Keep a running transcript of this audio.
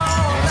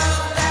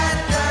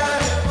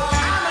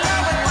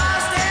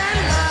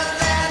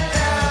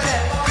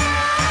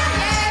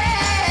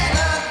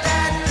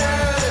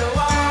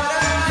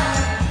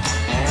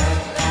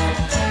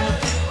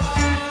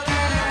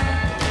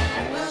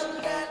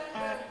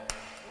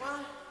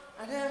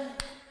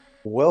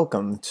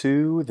Welcome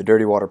to the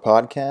Dirty Water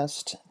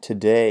Podcast.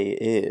 Today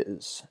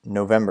is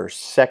November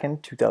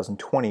 2nd,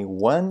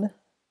 2021.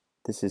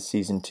 This is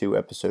Season 2,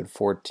 Episode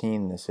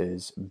 14. This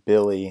is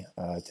Billy.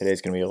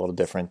 Today's going to be a little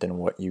different than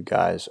what you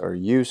guys are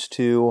used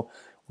to.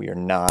 We are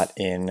not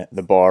in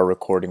the bar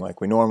recording like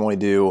we normally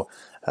do.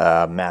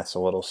 Matt's a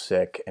little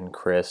sick, and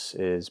Chris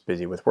is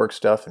busy with work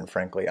stuff, and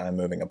frankly, I'm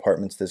moving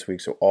apartments this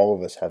week, so all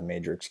of us have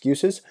major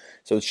excuses.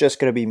 So it's just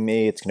going to be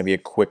me. It's going to be a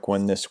quick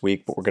one this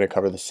week, but we're going to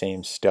cover the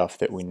same stuff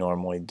that we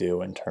normally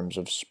do in terms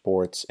of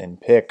sports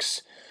and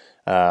picks.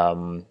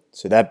 So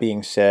that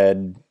being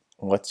said,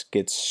 let's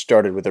get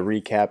started with a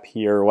recap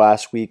here.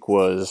 Last week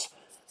was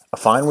a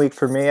fine week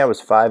for me. I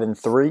was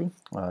 5-3,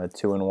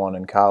 2-1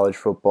 in college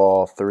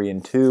football,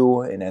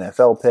 3-2 in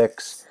NFL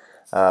picks.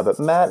 But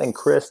Matt and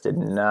Chris did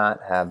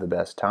not have the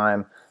best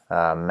time.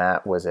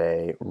 Matt was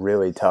a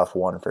really tough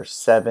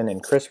 1-for-7,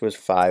 and Chris was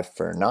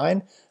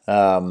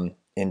 5-for-9.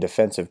 In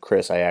defense of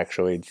Chris, I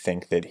actually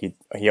think that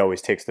he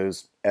always takes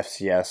those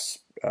FCS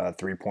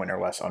 3-point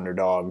or less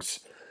underdogs,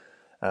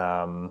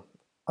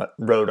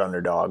 road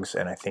underdogs,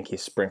 and I think he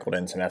sprinkled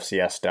in some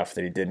FCS stuff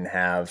that he didn't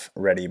have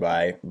ready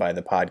by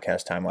the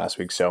podcast time last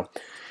week. So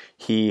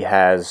he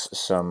has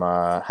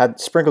had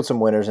sprinkled some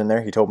winners in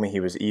there. He told me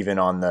he was even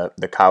on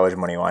the college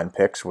money line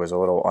picks, was a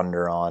little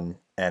under on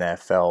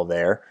NFL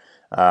there.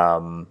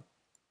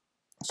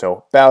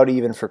 So about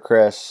even for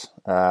Chris.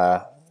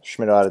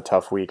 Schmidt had a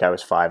tough week. I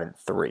was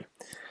 5-3.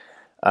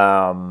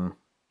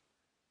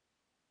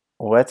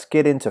 Let's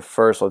get into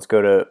first. Let's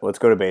go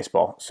to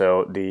baseball.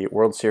 So the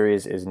World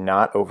Series is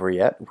not over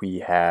yet. We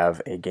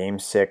have a Game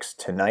 6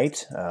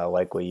 tonight.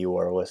 Likely you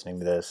are listening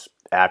to this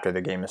after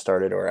the game has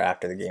started or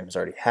after the game has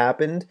already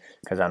happened,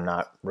 because I'm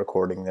not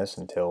recording this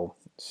until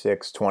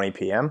 6:20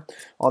 p.m.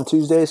 on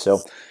Tuesday.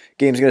 So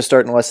game's going to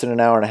start in less than an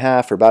hour and a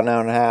half, or about an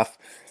hour and a half.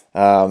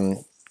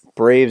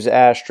 Braves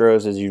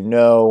Astros, as you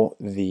know,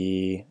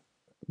 the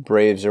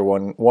Braves are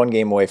one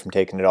game away from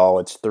taking it all.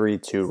 It's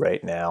 3-2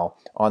 right now.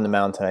 On the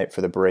mound tonight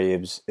for the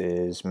Braves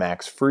is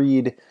Max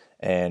Fried,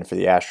 and for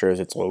the Astros,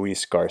 it's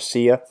Luis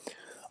Garcia.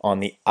 On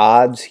the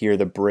odds here,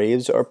 the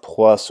Braves are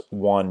plus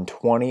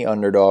 120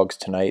 underdogs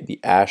tonight.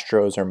 The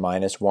Astros are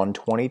minus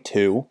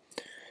 122.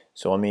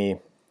 So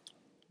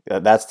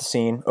that's the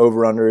scene.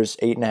 Over-under is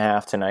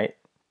 8.5 tonight.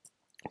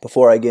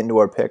 Before I get into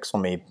our picks,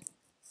 let me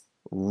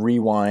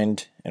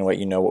rewind and let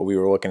you know what we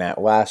were looking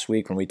at last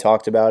week when we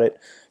talked about it.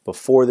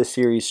 Before the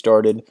series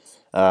started,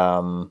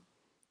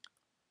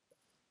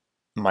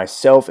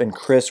 myself and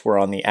Chris were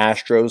on the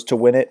Astros to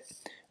win it.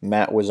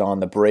 Matt was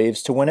on the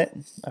Braves to win it.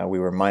 We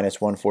were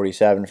minus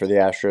 147 for the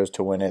Astros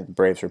to win it. The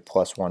Braves were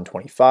plus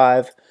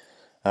 125.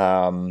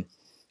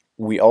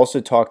 We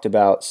also talked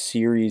about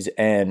series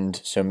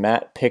end. So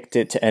Matt picked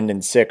it to end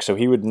in 6. So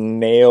he would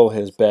nail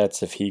his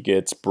bets if he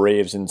gets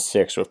Braves in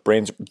 6. So if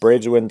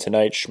Braves win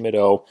tonight,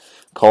 Schmitto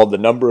called the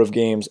number of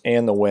games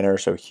and the winner.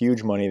 So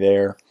huge money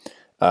there.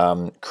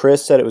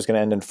 Chris said it was going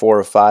to end in 4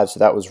 or 5, so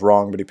that was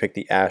wrong, but he picked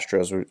the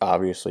Astros. We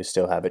obviously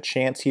still have a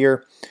chance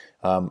here.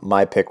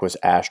 My pick was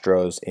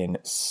Astros in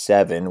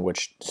 7,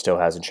 which still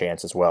has a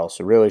chance as well.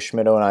 So really,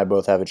 Schmitto and I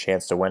both have a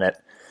chance to win it.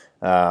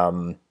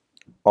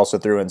 Also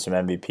threw in some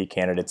MVP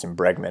candidates in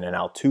Bregman and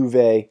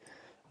Altuve.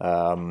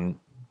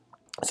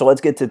 So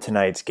let's get to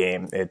tonight's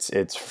game.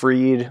 It's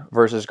Fried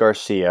versus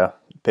Garcia,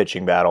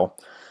 pitching battle.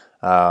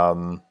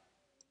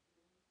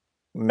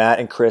 Matt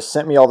and Chris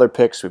sent me all their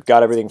picks. We've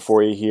got everything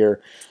for you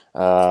here.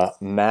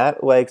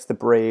 Matt likes the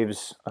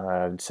Braves.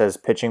 Says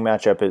pitching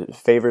matchup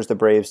favors the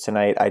Braves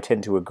tonight. I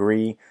tend to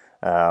agree.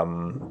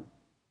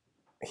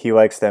 He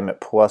likes them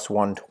at plus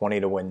 120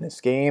 to win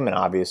this game, and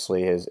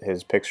obviously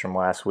his picks from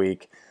last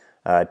week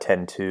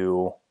tend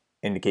to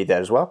indicate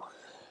that as well.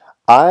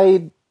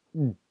 I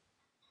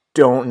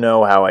don't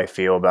know how I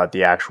feel about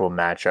the actual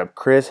matchup.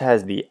 Chris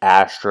has the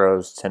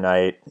Astros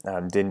tonight.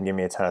 Didn't give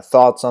me a ton of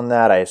thoughts on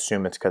that. I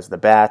assume it's because of the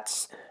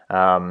bats.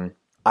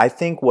 I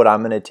think what I'm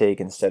going to take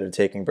instead of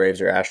taking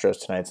Braves or Astros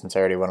tonight, since I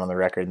already went on the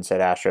record and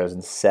said Astros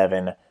in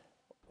 7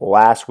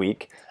 last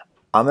week,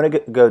 I'm going to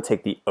go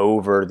take the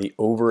over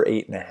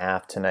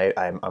 8.5 tonight.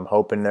 I'm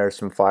hoping there's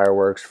some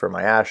fireworks for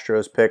my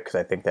Astros pick, because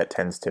I think that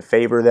tends to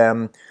favor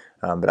them.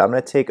 But I'm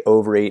going to take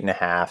over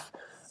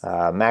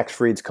 8.5. Max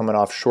Fried's coming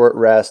off short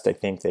rest. I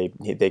think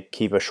they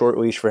keep a short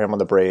leash for him on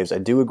the Braves. I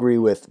do agree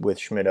with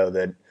Schmitto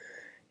that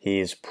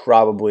he's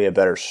probably a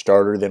better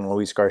starter than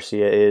Luis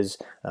Garcia is,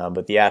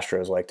 but the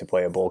Astros like to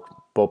play a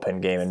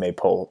bullpen game and may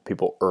pull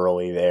people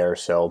early there.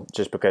 So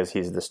just because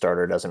he's the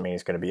starter doesn't mean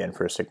he's going to be in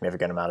for a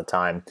significant amount of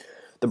time.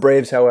 The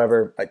Braves,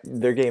 however,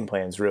 their game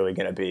plan is really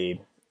going to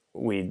be,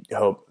 we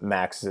hope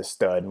Max is a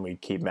stud and we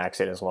keep Max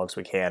in as long as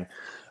we can.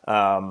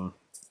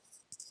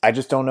 I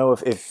just don't know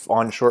if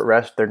on short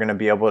rest they're going to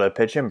be able to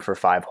pitch him for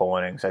 5 whole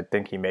innings. I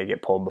think he may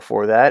get pulled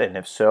before that, and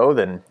if so,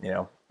 then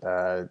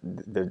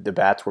the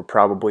bats were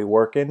probably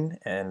working,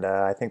 and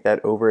I think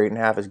that over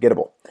 8.5 is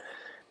gettable.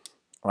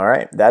 All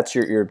right, that's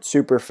your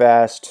super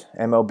fast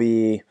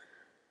MLB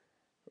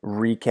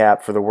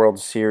recap for the World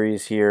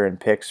Series here and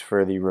picks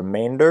for the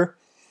remainder.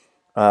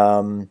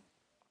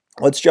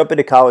 let's jump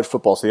into college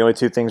football. So the only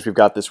two things we've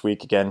got this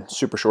week, again,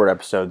 super short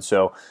episode.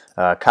 So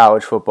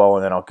college football,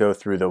 and then I'll go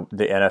through the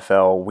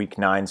NFL Week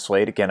 9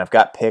 slate. Again, I've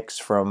got picks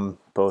from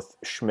both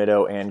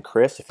Schmitto and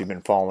Chris. If you've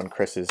been following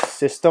Chris's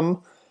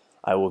system,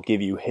 I will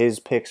give you his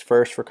picks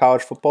first for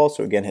college football.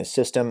 So again, his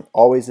system,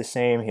 always the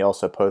same. He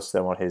also posts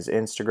them on his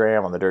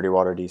Instagram, on the Dirty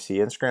Water DC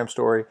Instagram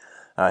story.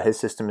 His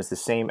system is the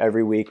same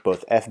every week,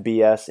 both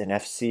FBS and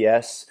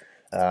FCS.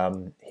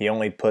 He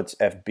only puts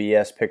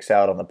FBS picks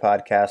out on the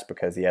podcast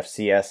because the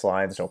FCS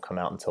lines don't come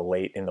out until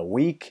late in the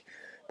week.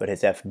 But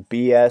his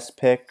FBS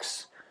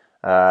picks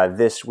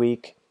this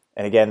week,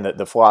 and again,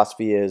 the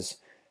philosophy has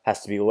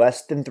to be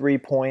less than 3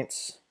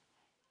 points,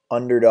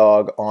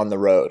 underdog on the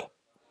road.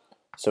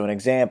 So an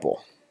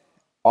example,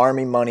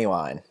 Army money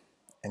line,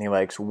 and he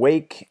likes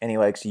Wake and he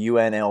likes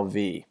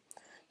UNLV.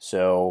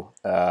 So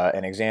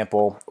an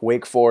example,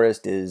 Wake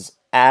Forest is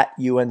at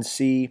UNC,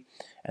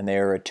 and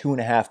they're a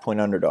 2.5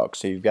 point underdog.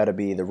 So you've got to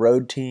be the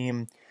road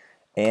team,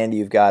 and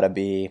you've got to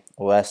be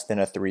less than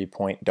a 3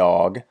 point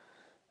dog,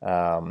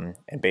 and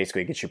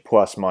basically get you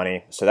plus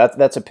money. So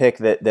that's a pick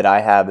that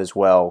I have as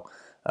well.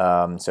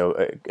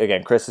 So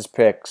again, Chris's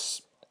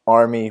picks: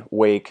 Army,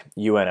 Wake,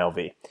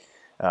 UNLV,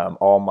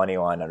 all money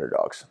line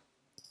underdogs.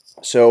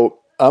 So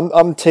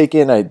I'm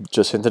taking. I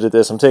just hinted at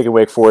this. I'm taking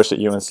Wake Forest at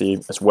UNC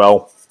as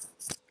well.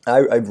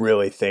 I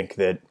really think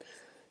that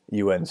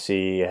UNC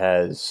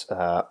has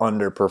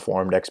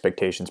underperformed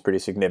expectations pretty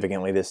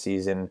significantly this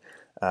season.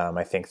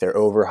 I think they're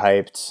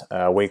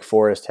overhyped. Wake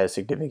Forest has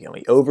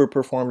significantly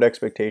overperformed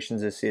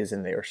expectations this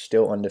season. They are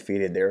still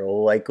undefeated. They're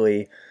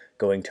likely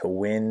going to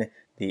win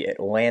the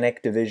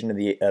Atlantic division of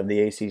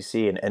the ACC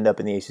and end up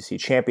in the ACC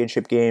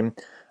championship game.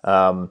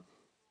 Sam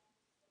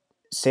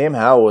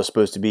Howell was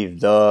supposed to be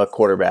the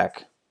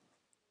quarterback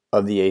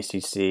of the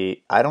ACC.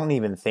 I don't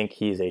even think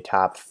he's a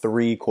top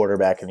 3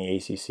 quarterback in the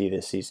ACC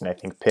this season. I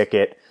think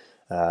Pickett,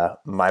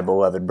 my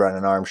beloved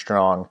Brennan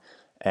Armstrong,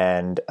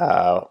 and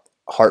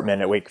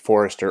Hartman at Wake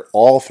Forest are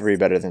all 3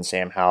 better than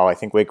Sam Howell. I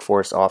think Wake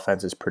Forest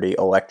offense is pretty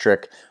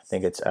electric. I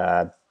think it's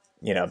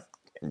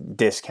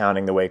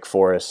discounting the Wake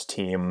Forest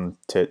team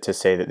to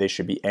say that they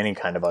should be any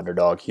kind of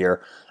underdog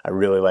here. I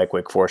really like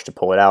Wake Forest to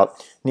pull it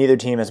out. Neither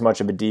team has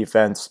much of a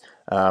defense.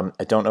 I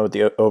don't know what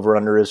the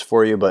over-under is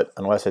for you, but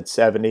unless it's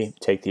 70,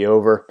 take the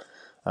over.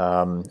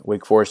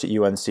 Wake Forest at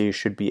UNC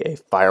should be a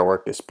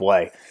firework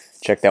display.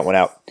 Check that one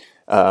out.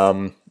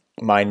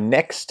 My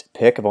next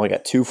pick, I've only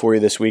got 2 for you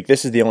this week.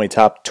 This is the only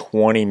top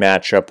 20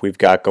 matchup we've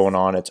got going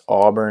on. It's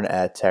Auburn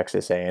at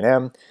Texas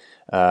A&M.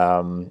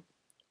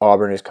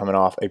 Auburn is coming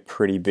off a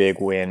pretty big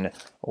win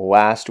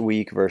last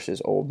week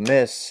versus Ole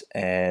Miss,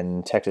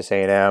 and Texas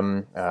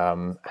A&M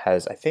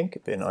has, I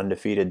think, been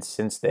undefeated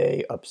since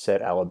they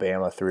upset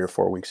Alabama 3 or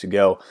 4 weeks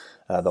ago.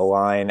 The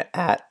line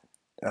at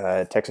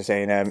Texas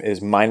A&M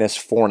is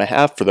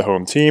 -4.5 for the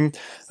home team,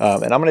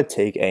 and I'm going to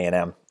take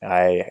A&M.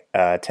 I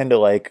tend to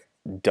like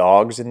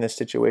dogs in this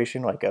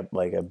situation, like a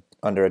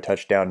under a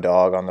touchdown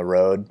dog on the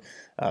road.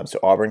 So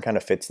Auburn kind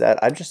of fits that.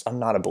 I'm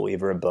not a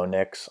believer in Bo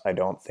Nix. I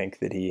don't think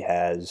that he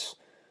has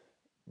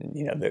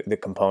the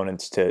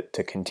components to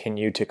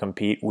continue to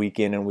compete week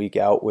in and week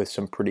out with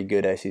some pretty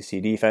good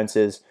SEC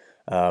defenses.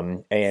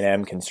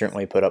 A&M can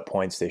certainly put up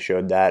points. They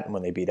showed that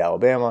when they beat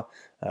Alabama.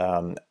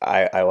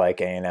 I like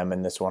A&M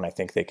in this one. I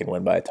think they can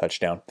win by a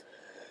touchdown.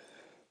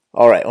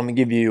 All right, let me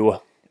give you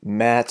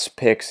Matt's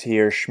picks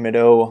here.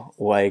 Schmitto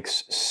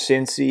likes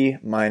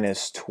Cincy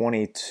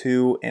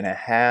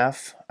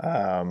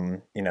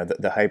 -22.5.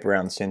 The hype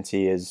around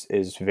Cincy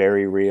is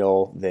very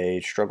real.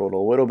 They struggled a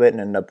little bit and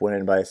ended up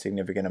winning by a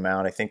significant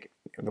amount. I think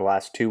the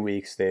last 2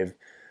 weeks they've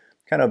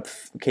kind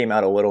of came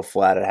out a little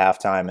flat at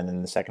halftime, and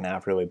then the second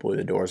half really blew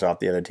the doors off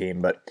the other team.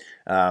 But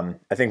I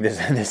think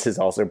this is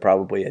also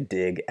probably a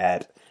dig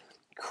at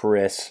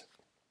Chris,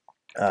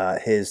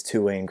 his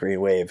Tulane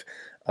Green Wave.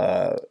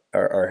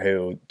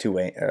 Who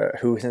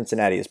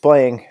Cincinnati is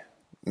playing.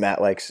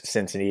 Matt likes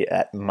Cincinnati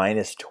at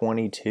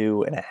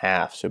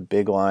 -22.5, so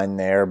big line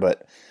there.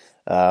 But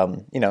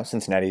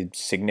Cincinnati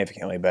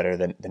significantly better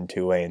than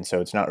Tulane,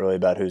 so it's not really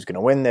about who's going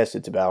to win this.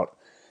 It's about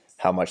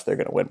how much they're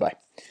going to win by.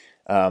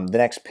 The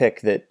next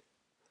pick that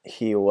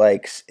he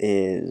likes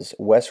is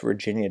West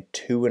Virginia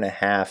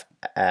 2.5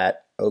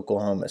 at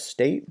Oklahoma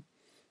State,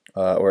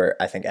 or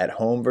I think at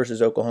home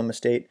versus Oklahoma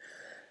State.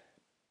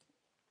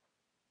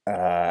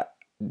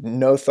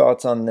 No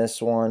thoughts on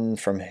this one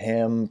from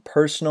him.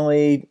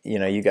 Personally,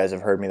 you guys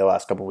have heard me the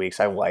last couple of weeks.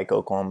 I like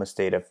Oklahoma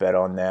State. I've bet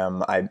on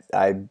them. I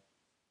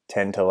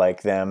tend to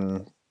like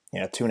them.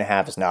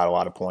 2.5 is not a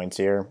lot of points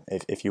here.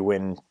 If you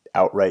win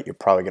outright, you're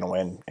probably going to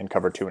win and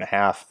cover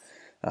 2.5.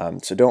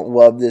 So don't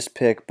love this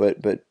pick,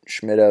 but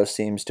Schmitto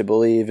seems to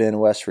believe in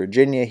West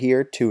Virginia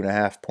here,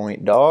 2.5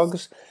 point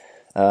dogs.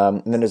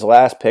 And then his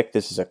last pick,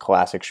 this is a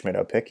classic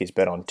Schmitto pick. He's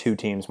bet on 2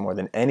 teams more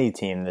than any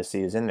team this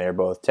season. They're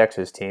both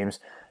Texas teams,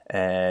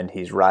 and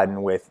he's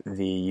riding with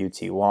the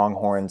UT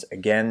Longhorns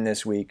again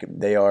this week.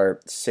 They are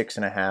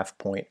 6.5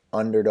 point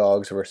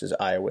underdogs versus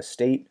Iowa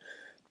State.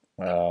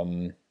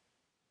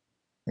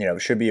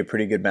 should be a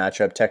pretty good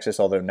matchup. Texas,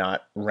 although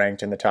not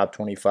ranked in the top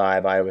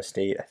 25, Iowa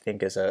State, I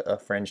think, is a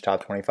fringe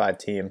top 25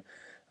 team.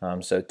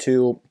 So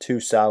two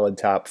solid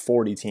top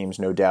 40 teams,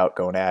 no doubt,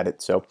 going at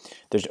it. So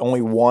there's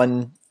only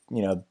one,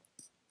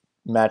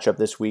 matchup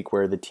this week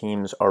where the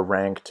teams are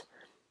ranked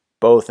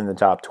both in the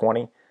top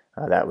 20.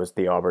 That was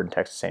the Auburn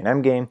Texas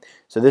A&M game.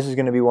 So this is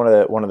going to be one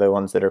of the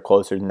ones that are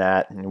closer than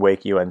that, and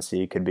Wake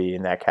UNC could be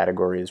in that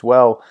category as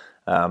well.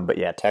 But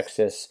yeah,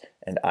 Texas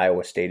and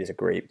Iowa State is a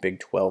great Big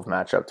 12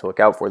 matchup to look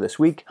out for this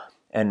week.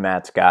 And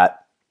Matt's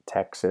got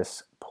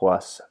Texas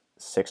plus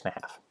 6.5.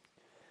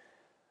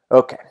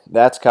 Okay,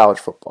 that's college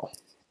football.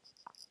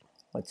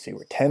 Let's see,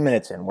 we're 10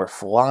 minutes in. We're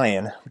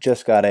flying. We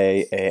just got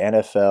a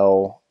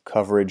NFL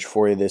coverage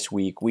for you this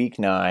week. Week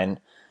 9,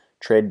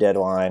 trade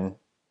deadline.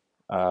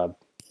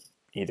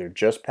 Either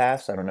just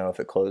passed. I don't know if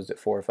it closed at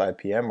 4 or 5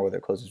 p.m. or whether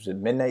it closes at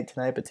midnight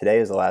tonight, but today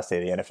is the last day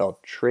of the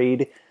NFL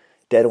trade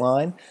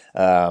deadline.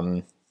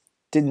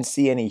 Didn't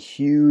see any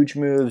huge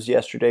moves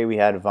yesterday. We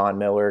had Von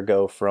Miller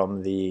go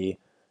from the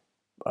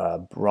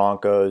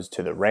Broncos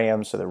to the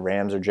Rams, so the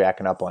Rams are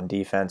jacking up on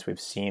defense. We've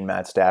seen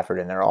Matt Stafford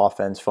and their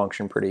offense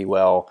function pretty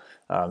well,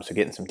 so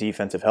getting some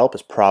defensive help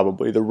is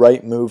probably the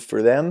right move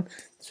for them.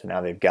 So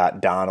now they've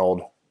got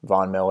Donald,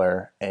 Von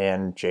Miller,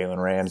 and Jalen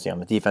Ramsey on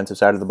the defensive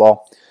side of the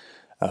ball.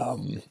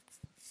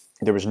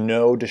 There was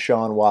no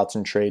Deshaun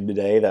Watson trade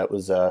today. That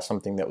was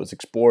something that was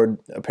explored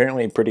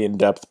apparently pretty in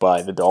depth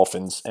by the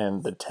Dolphins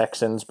and the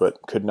Texans,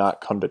 but could not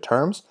come to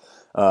terms.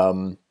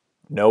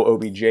 No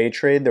OBJ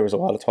trade. There was a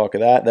lot of talk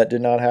of that. That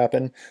did not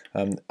happen.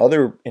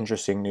 Other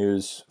interesting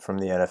news from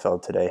the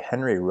NFL today,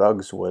 Henry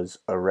Ruggs was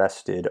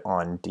arrested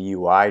on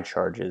DUI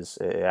charges.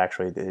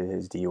 Actually,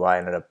 his DUI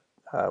ended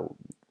up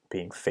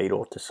being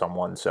fatal to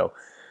someone. So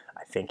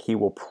I think he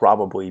will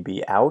probably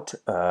be out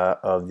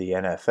of the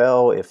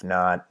NFL, if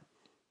not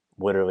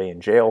literally in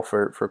jail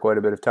for quite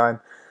a bit of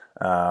time.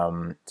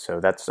 So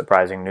that's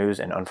surprising news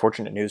and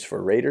unfortunate news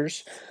for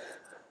Raiders.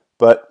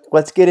 But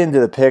let's get into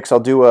the picks.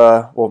 I'll do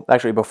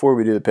before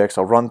we do the picks,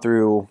 I'll run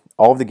through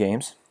all of the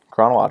games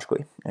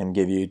chronologically and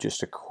give you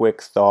just a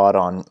quick thought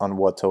on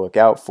what to look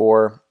out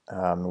for,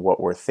 what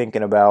we're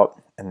thinking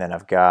about. And then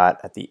I've got,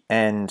 at the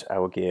end, I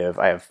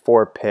have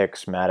 4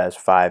 picks, Matt has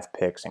 5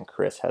 picks, and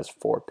Chris has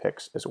 4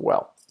 picks as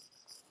well.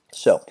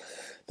 So,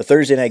 the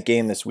Thursday night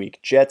game this week,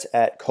 Jets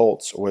at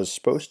Colts, was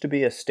supposed to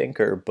be a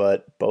stinker,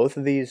 but both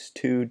of these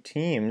two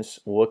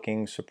teams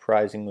looking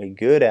surprisingly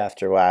good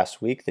after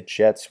last week. The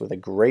Jets with a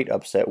great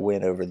upset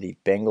win over the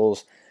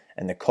Bengals,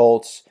 and the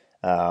Colts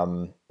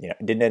didn't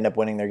end up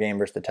winning their game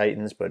versus the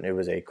Titans, but it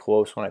was a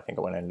close one. I think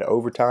it went into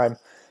overtime.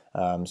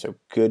 So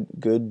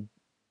good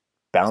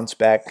bounce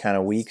back kind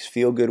of weeks,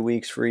 feel good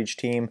weeks for each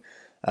team.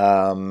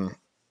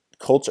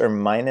 Colts are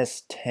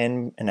minus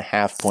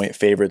 10.5 point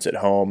favorites at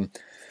home.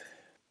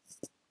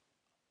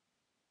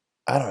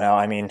 I don't know.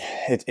 I mean,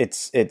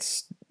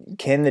 it's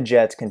can the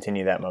Jets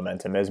continue that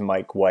momentum? Is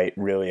Mike White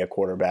really a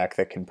quarterback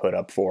that can put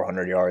up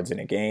 400 yards in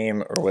a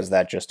game, or was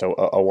that just a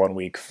 1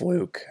 week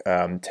fluke?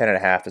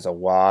 10.5 is a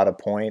lot of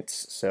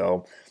points,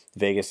 so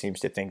Vegas seems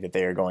to think that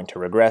they are going to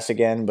regress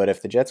again. But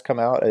if the Jets come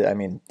out, I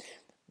mean,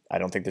 I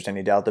don't think there's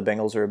any doubt the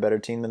Bengals are a better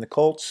team than the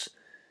Colts.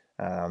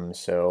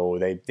 So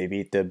they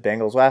beat the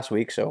Bengals last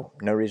week, so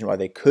no reason why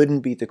they couldn't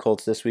beat the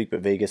Colts this week,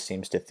 but Vegas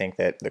seems to think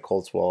that the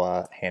Colts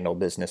will handle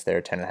business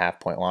there, 10.5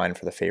 point line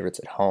for the favorites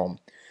at home.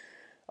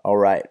 All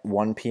right,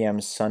 1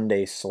 p.m.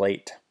 Sunday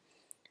slate.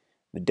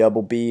 The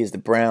Double B's, the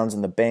Browns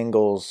and the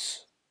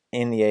Bengals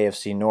in the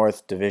AFC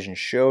North Division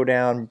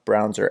Showdown.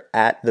 Browns are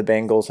at the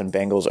Bengals, and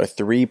Bengals are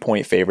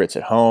 3-point favorites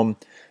at home.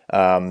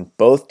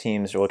 Both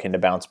teams are looking to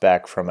bounce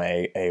back from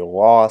a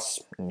loss,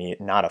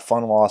 not a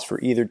fun loss for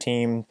either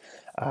team.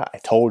 I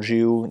told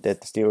you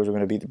that the Steelers were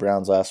going to beat the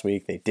Browns last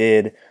week. They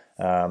did.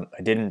 I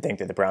didn't think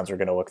that the Browns were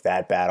going to look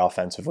that bad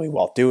offensively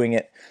while doing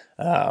it.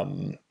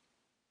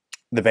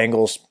 The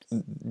Bengals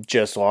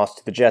just lost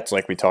to the Jets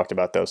like we talked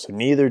about, though. So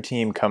neither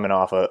team coming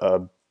off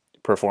a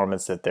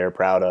performance that they're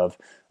proud of.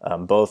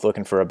 Both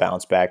looking for a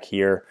bounce back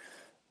here.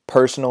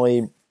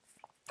 Personally,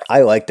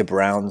 I like the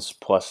Browns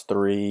plus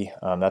 3.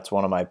 That's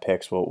one of my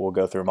picks. We'll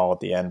go through them all at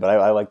the end, but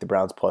I like the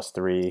Browns plus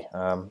 3.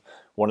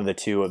 One of the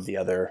two of the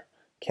other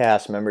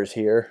cast members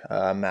here,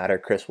 Matt or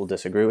Chris, will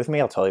disagree with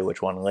me. I'll tell you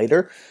which one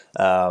later.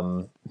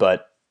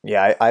 But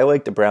yeah, I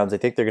like the Browns. I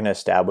think they're going to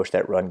establish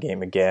that run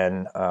game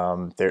again.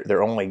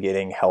 They're only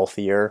getting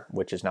healthier,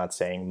 which is not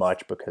saying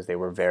much because they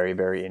were very,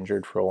 very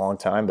injured for a long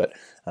time. But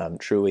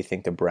truly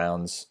think the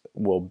Browns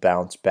will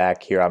bounce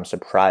back here. I'm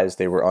surprised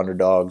they were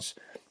underdogs.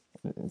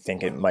 I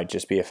think it might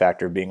just be a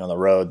factor of being on the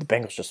road. The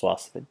Bengals just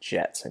lost to the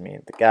Jets. I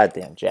mean, the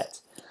goddamn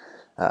Jets.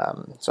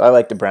 So I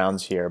like the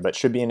Browns here, but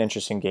should be an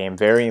interesting game.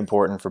 Very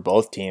important for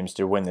both teams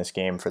to win this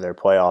game for their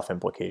playoff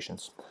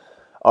implications.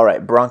 All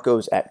right,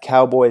 Broncos at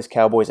Cowboys.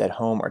 Cowboys at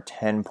home are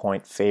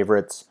 10-point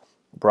favorites.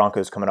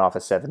 Broncos coming off a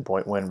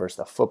 7-point win versus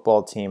the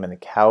football team, and the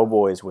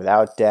Cowboys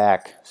without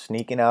Dak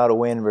sneaking out a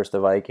win versus the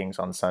Vikings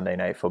on Sunday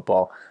Night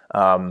Football.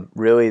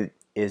 Really,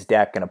 is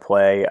Dak going to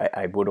play?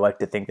 I would like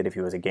to think that if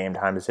he was a game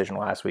time decision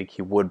last week,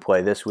 he would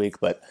play this week,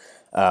 but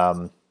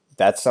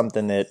that's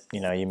something that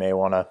you may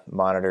want to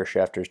monitor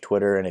Schefter's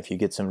Twitter, and if you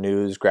get some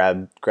news,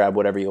 grab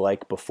whatever you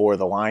like before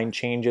the line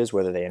changes,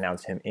 whether they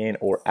announce him in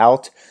or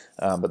out.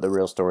 But the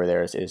real story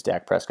there is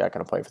Dak Prescott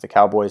going to play for the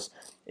Cowboys?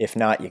 If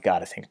not, you got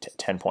to think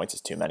 10 points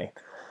is too many.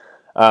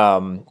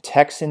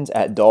 Texans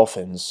at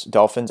Dolphins.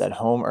 Dolphins at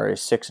home are a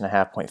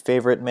 6.5-point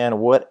favorite. Man,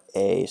 what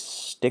a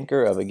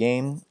stinker of a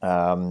game.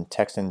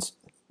 Texans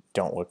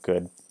don't look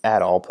good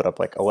at all. Put up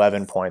like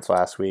 11 points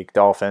last week.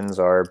 Dolphins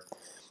are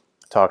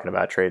talking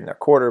about trading their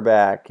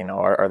quarterback.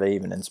 Are they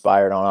even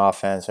inspired on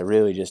offense? I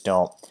really just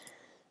don't.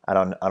 I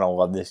don't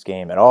love this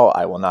game at all.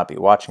 I will not be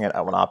watching it.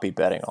 I will not be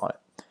betting on it.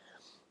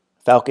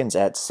 Falcons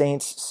at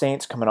Saints.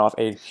 Saints coming off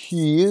a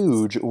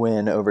huge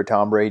win over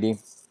Tom Brady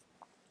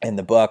and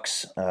the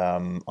Bucks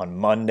on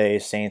Monday.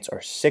 Saints are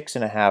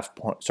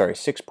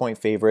 6-point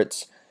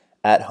favorites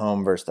at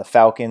home versus the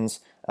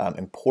Falcons.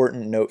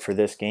 Important note for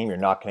this game: you're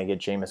not going to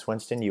get Jameis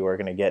Winston. You are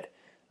going to get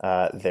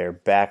their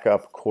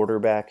backup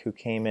quarterback who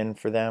came in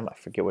for them. I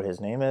forget what his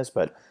name is,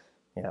 but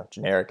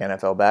generic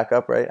NFL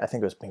backup, right? I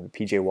think it was maybe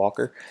PJ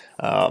Walker.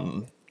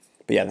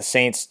 But yeah, the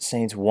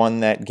Saints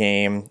won that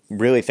game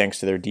really thanks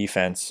to their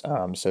defense.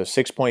 So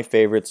 6-point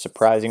favorites,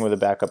 surprising with a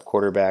backup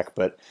quarterback,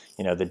 but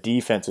the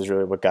defense is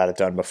really what got it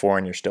done before,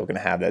 and you're still going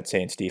to have that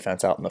Saints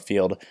defense out in the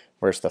field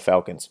versus the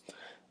Falcons.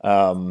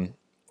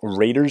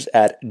 Raiders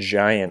at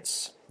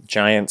Giants.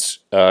 Giants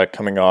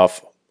coming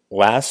off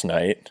last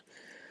night,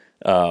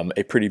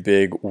 a pretty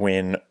big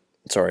win.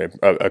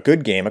 A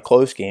good game, a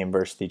close game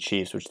versus the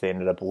Chiefs, which they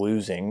ended up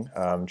losing.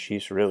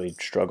 Chiefs really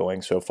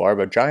struggling so far,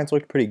 but Giants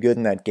looked pretty good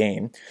in that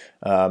game.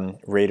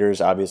 Raiders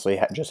obviously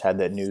just had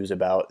that news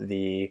about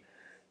the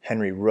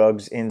Henry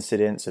Ruggs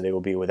incident, so they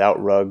will be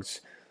without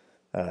Ruggs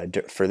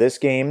for this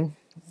game.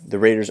 The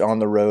Raiders on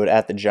the road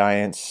at the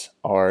Giants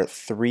are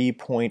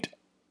 3-point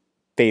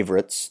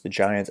favorites. The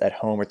Giants at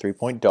home are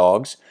 3-point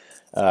dogs.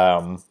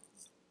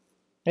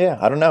 Yeah,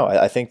 I don't know.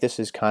 I think this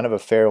is kind of a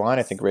fair line.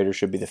 I think Raiders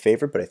should be the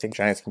favorite, but I think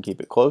Giants can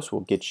keep it close.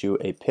 We'll get you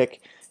a pick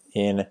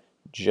in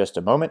just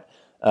a moment.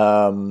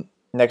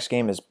 Next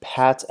game is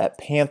Pats at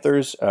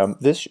Panthers.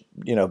 This,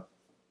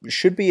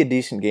 should be a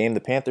decent game. The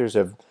Panthers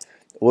have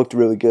looked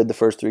really good the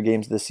first 3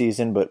 games of the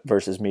season, but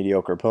versus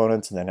mediocre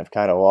opponents, and then have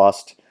kind of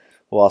lost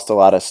a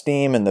lot of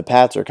steam, and the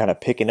Pats are kind of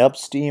picking up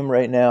steam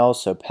right now.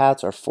 So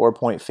Pats are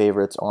 4-point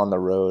favorites on the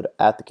road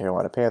at the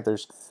Carolina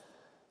Panthers.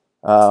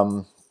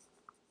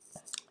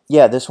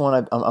 Yeah, this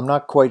one I'm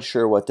not quite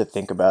sure what to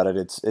think about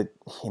it.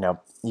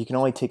 You can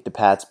only take the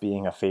Pats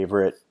being a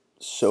favorite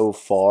so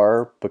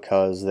far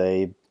because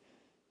they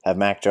have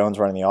Mac Jones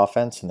running the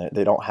offense, and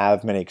they don't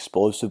have many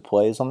explosive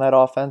plays on that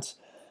offense.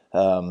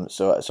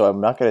 So I'm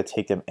not going to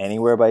take them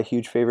anywhere by a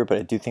huge favorite, but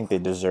I do think they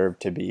deserve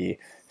to be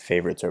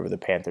favorites over the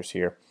Panthers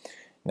here.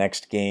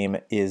 Next game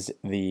is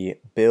the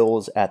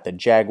Bills at the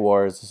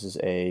Jaguars. This is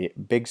a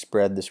big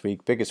spread this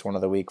week, biggest one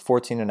of the week,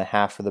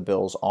 14.5 for the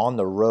Bills on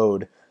the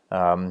road.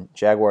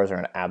 Jaguars are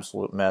an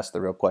absolute mess. The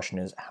real question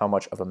is, how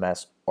much of a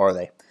mess are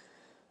they?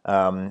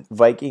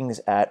 Vikings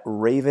at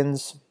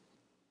Ravens.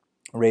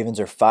 Ravens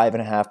are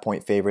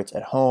 5.5-point favorites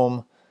at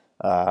home.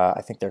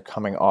 I think they're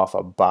coming off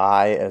a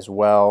bye as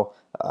well.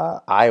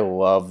 I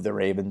love the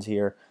Ravens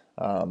here.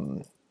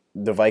 The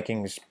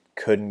Vikings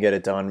couldn't get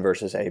it done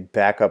versus a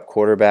backup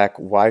quarterback.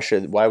 Why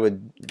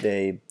would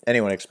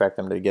anyone expect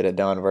them to get it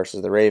done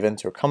versus the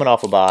Ravens, who are coming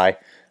off a bye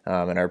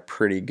and are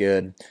pretty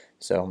good?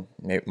 So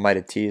might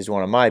have teased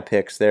one of my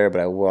picks there, but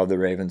I love the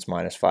Ravens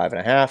minus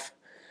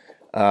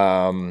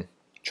 5.5.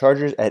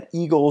 Chargers at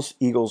Eagles.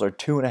 Eagles are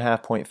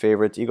 2.5-point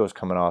favorites. Eagles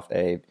coming off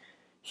a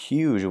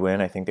huge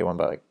win. I think they won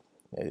by like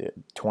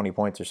 20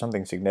 points or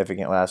something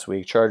significant last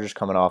week. Chargers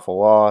coming off a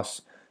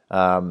loss.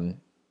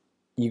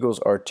 Eagles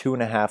are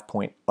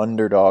 2.5-point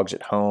underdogs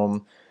at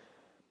home.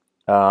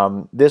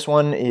 This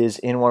one is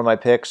in one of my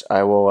picks.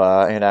 I will,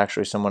 and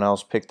actually someone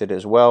else picked it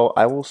as well.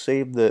 I will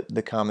save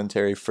the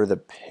commentary for the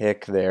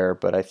pick there,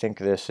 but I think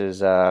this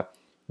is not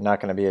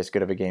going to be as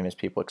good of a game as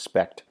people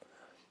expect.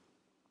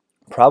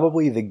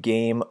 Probably the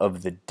game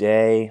of the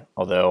day,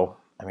 although,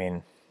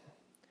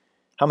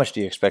 how much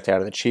do you expect out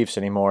of the Chiefs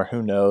anymore?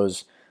 Who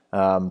knows?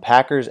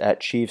 Packers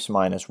at Chiefs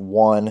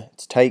 -1.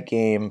 It's a tight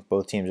game.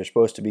 Both teams are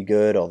supposed to be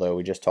good, although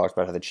we just talked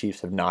about how the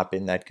Chiefs have not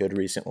been that good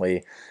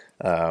recently.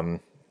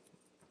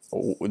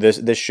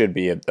 This should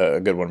be a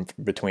good one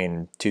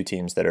between two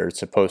teams that are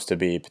supposed to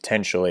be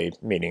potentially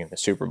meeting in the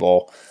Super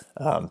Bowl.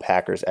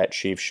 Packers at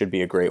Chiefs should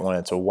be a great one.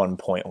 It's a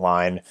 1-point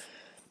line.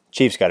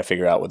 Chiefs got to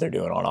figure out what they're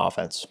doing on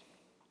offense.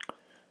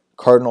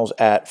 Cardinals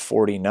at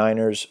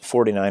 49ers.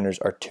 49ers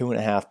are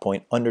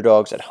 2.5-point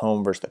underdogs at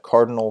home versus the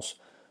Cardinals.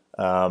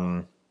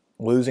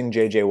 Losing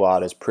J.J.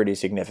 Watt is pretty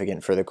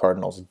significant for the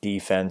Cardinals'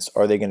 defense.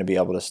 Are they going to be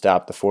able to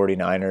stop the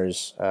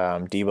 49ers?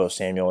 Deebo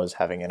Samuel is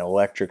having an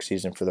electric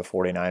season for the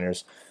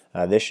 49ers.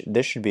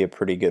 This should be a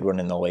pretty good one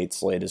in the late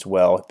slate as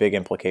well. Big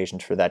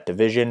implications for that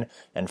division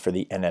and for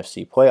the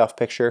NFC playoff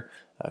picture.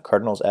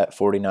 Cardinals at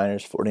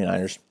 49ers.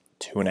 49ers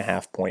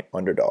 2.5-point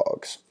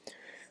underdogs.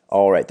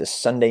 All right, the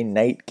Sunday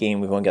night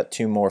game, we've only got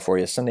 2 more for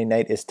you. Sunday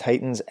night is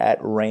Titans at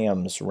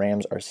Rams.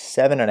 Rams are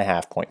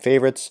 7.5-point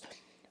favorites.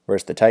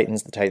 versus the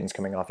Titans. The Titans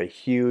coming off a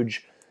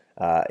huge,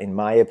 in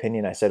my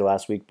opinion, I said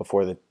last week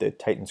before the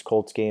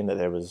Titans-Colts game that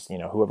there was,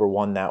 whoever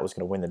won that was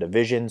going to win the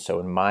division. So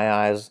in my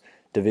eyes,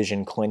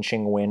 division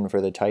clinching win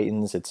for the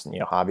Titans. It's,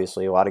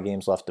 obviously a lot of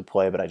games left to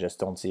play, but I just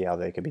don't see how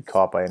they could be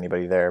caught by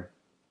anybody there.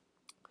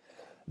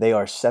 They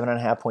are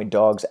 7.5-point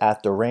dogs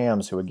at the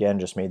Rams, who again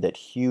just made that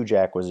huge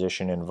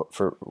acquisition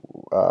for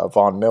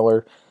Von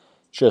Miller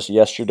just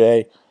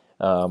yesterday.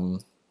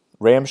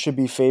 Rams should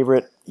be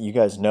favorite. You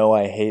guys know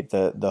I hate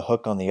the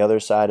hook on the other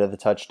side of the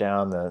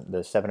touchdown,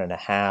 the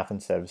 7.5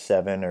 instead of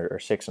 7 or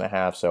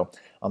 6.5. So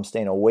I'm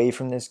staying away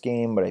from this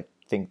game, but I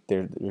think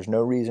there's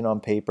no reason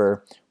on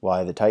paper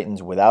why the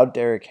Titans without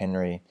Derrick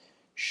Henry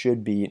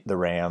should beat the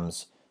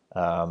Rams.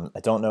 I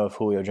don't know if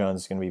Julio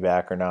Jones is going to be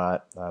back or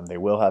not. They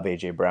will have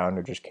A.J. Brown,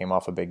 who just came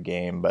off a big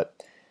game, but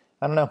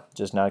I don't know.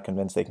 Just not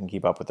convinced they can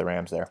keep up with the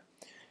Rams there.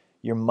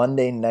 Your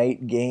Monday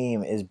night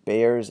game is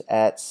Bears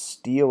at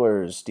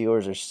Steelers.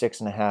 Steelers are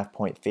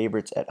 6.5-point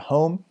favorites at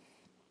home.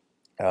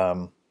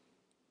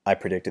 I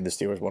predicted the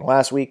Steelers won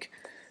last week.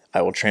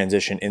 I will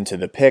transition into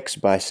the picks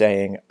by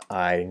saying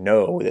I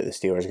know that the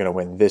Steelers are going to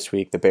win this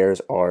week. The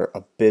Bears are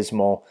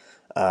abysmal.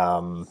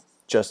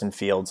 Justin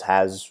Fields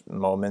has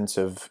moments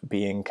of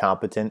being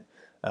competent,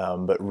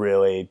 but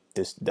really,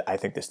 I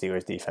think the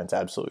Steelers defense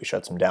absolutely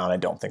shuts them down. I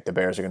don't think the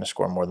Bears are going to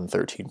score more than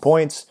 13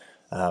 points.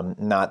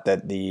 Not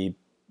that the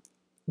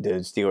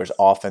Steelers'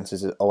 offense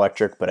is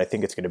electric, but I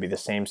think it's going to be the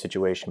same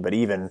situation, but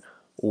even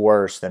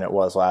worse than it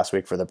was last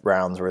week for the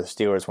Browns, where the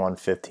Steelers won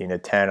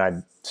 15-10.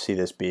 I'd see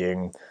this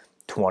being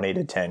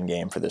 20-10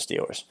 game for the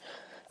Steelers.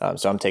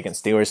 So I'm taking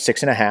Steelers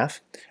 6.5.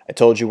 I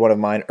told you one of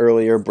mine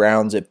earlier,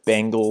 Browns at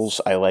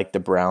Bengals. I like the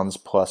Browns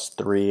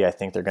 +3. I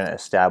think they're going to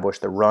establish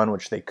the run,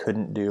 which they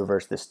couldn't do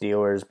versus the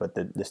Steelers, but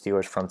the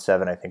Steelers front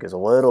seven I think is a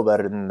little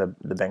better than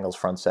the Bengals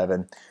front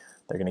seven.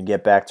 They're going to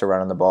get back to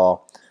running the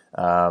ball.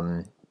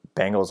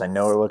 Bengals, I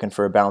know, are looking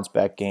for a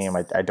bounce-back game.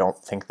 I don't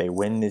think they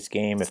win this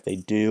game. If they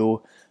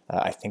do,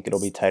 I think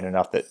it'll be tight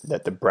enough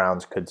that the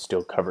Browns could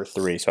still cover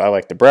 3. So I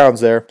like the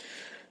Browns there.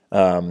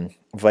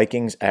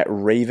 Vikings at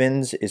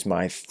Ravens is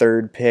my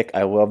third pick.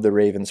 I love the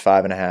Ravens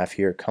 5.5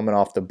 here. Coming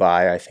off the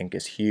bye, I think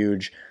is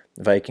huge.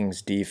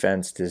 Vikings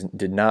defense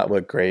did not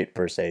look great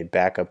versus a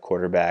backup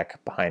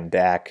quarterback behind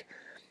Dak.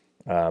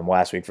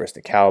 Last week versus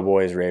the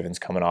Cowboys, Ravens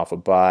coming off a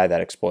bye, that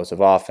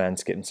explosive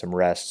offense, getting some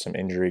rest, some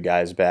injury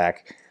guys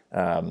back.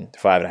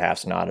 5.5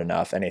 is not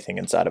enough. Anything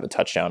inside of a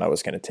touchdown, I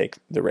was going to take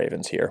the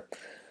Ravens here.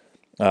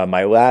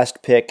 My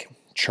last pick,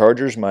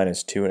 Chargers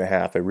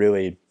 -2.5. I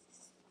really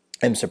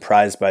am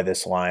surprised by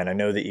this line. I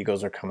know the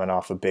Eagles are coming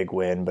off a big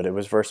win, but it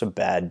was versus a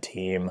bad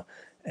team.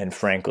 And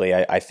frankly,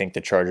 I think the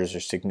Chargers are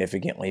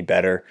significantly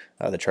better.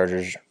 The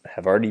Chargers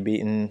have already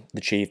beaten the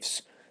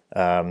Chiefs.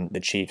 The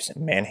Chiefs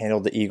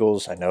manhandled the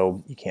Eagles. I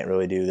know you can't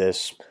really do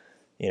this.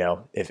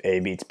 If A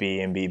beats B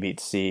and B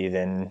beats C,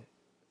 then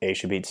A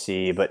should beat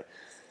C. But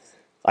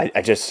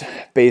I just,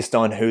 based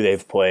on who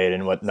they've played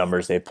and what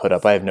numbers they've put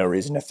up, I have no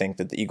reason to think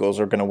that the Eagles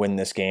are going to win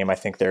this game. I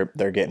think they're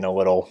getting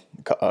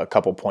a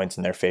couple points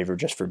in their favor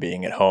just for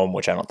being at home,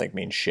 which I don't think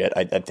means shit.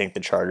 I think the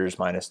Chargers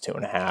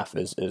 -2.5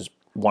 is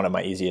one of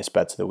my easiest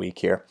bets of the week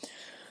here.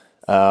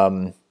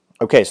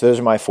 Okay, so those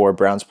are my 4: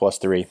 Browns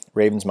 +3,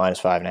 Ravens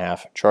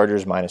 -5.5,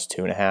 Chargers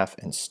 -2.5,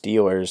 and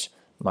Steelers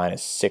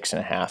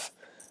 -6.5.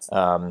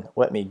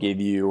 Let me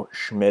give you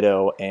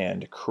Schmitto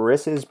and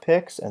Chris's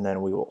picks, and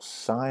then we will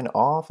sign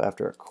off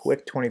after a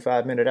quick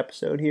 25-minute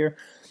episode here.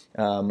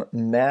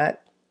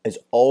 Matt is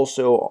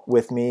also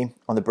with me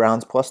on the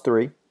Browns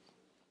 +3.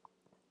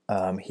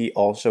 He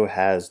also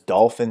has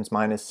Dolphins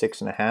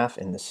 -6.5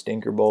 in the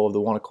stinker bowl of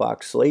the 1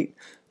 o'clock slate,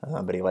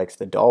 but he likes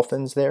the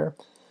Dolphins there.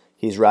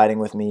 He's riding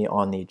with me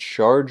on the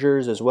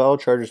Chargers as well,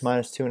 Chargers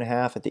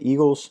 -2.5 at the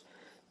Eagles.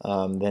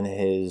 Then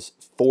his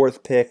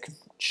fourth pick,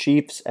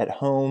 Chiefs at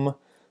home,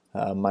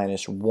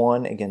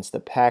 -1 against the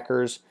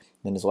Packers.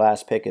 Then his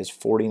last pick is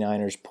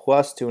 49ers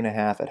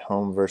 +2.5 at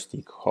home versus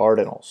the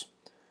Cardinals.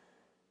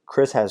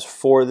 Chris has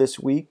 4 this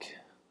week.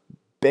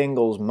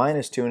 Bengals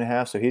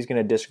 -2.5, so he's going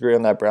to disagree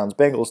on that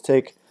Browns-Bengals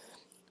take.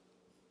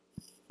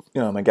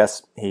 I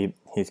guess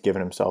he's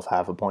given himself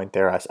half a point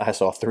there. I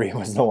saw 3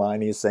 was the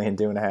line. He's saying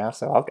 2.5,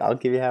 so I'll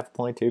give you half a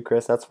point too,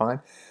 Chris. That's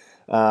fine.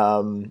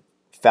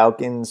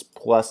 Falcons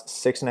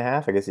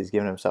 +6.5. I guess he's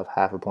giving himself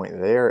half a point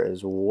there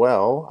as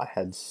well. I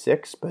had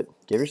 6, but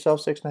give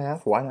yourself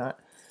 6.5. Why not?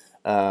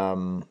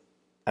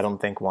 I don't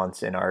think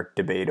once in our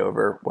debate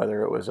over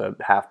whether it was a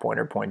half point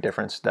or point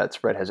difference that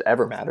spread has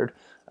ever mattered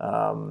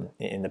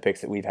in the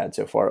picks that we've had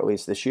so far, at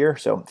least this year.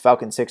 So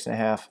Falcons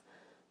 6.5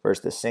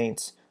 versus the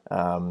Saints.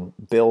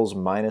 Bills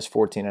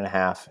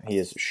 -14.5. He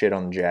has shit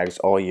on the Jags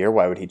all year.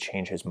 Why would he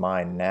change his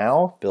mind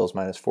now? Bills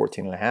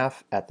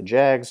 -14.5 at the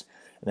Jags.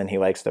 And then he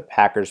likes the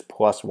Packers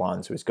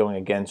 +1. So he's going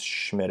against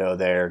Schmitto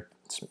there.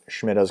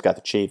 Schmitto's got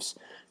the Chiefs.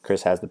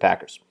 Chris has the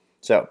Packers.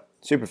 So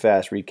super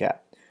fast recap.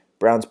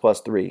 Browns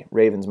 +3.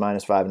 Ravens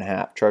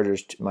 -5.5.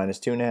 Chargers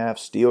 -2.5.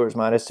 Steelers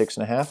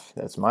 -6.5.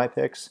 That's my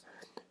picks.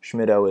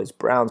 Schmitto is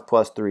Browns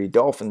 +3,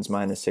 Dolphins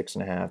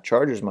 -6.5,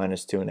 Chargers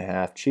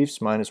 -2.5, Chiefs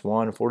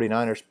 -1,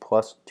 49ers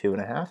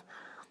 +2.5.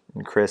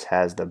 And Chris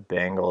has the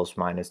Bengals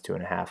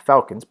 -2.5,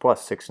 Falcons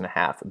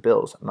 +6.5,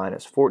 Bills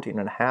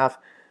 -14.5,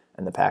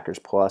 and the Packers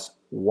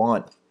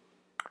 +1.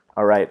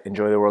 All right,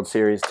 enjoy the World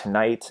Series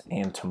tonight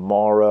and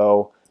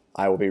tomorrow.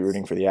 I will be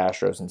rooting for the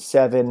Astros in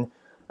 7,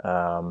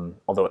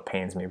 although it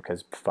pains me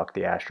because fuck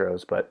the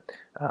Astros, but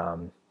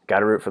got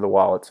to root for the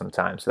wallet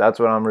sometimes. So that's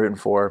what I'm rooting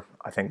for.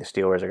 I think the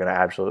Steelers are going to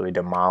absolutely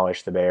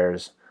demolish the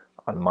Bears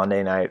on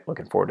Monday night.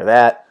 Looking forward to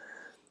that.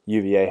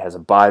 UVA has a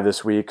bye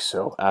this week,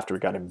 so after we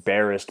got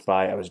embarrassed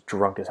by, I was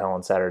drunk as hell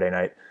on Saturday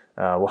night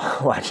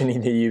watching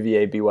the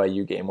UVA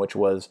BYU game, which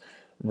was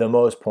the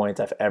most points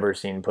I've ever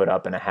seen put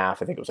up in a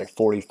half. I think it was like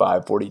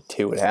 45,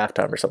 42 at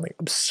halftime or something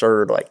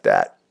absurd like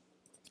that.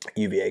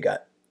 UVA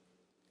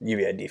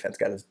defense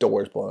got its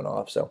doors blown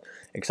off, so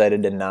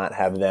excited to not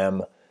have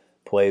them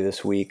play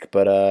this week.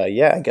 But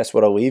yeah, I guess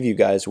what I'll leave you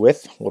guys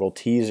with, little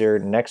teaser,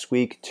 next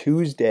week,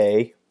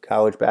 Tuesday,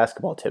 college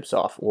basketball tips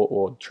off.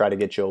 We'll try to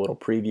get you a little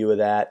preview of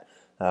that.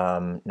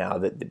 Now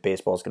that the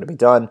baseball is going to be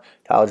done,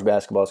 college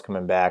basketball is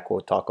coming back.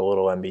 We'll talk a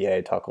little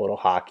NBA, talk a little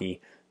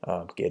hockey,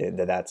 get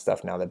into that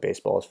stuff now that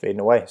baseball is fading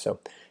away. So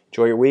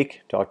enjoy your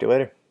week. Talk to you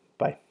later.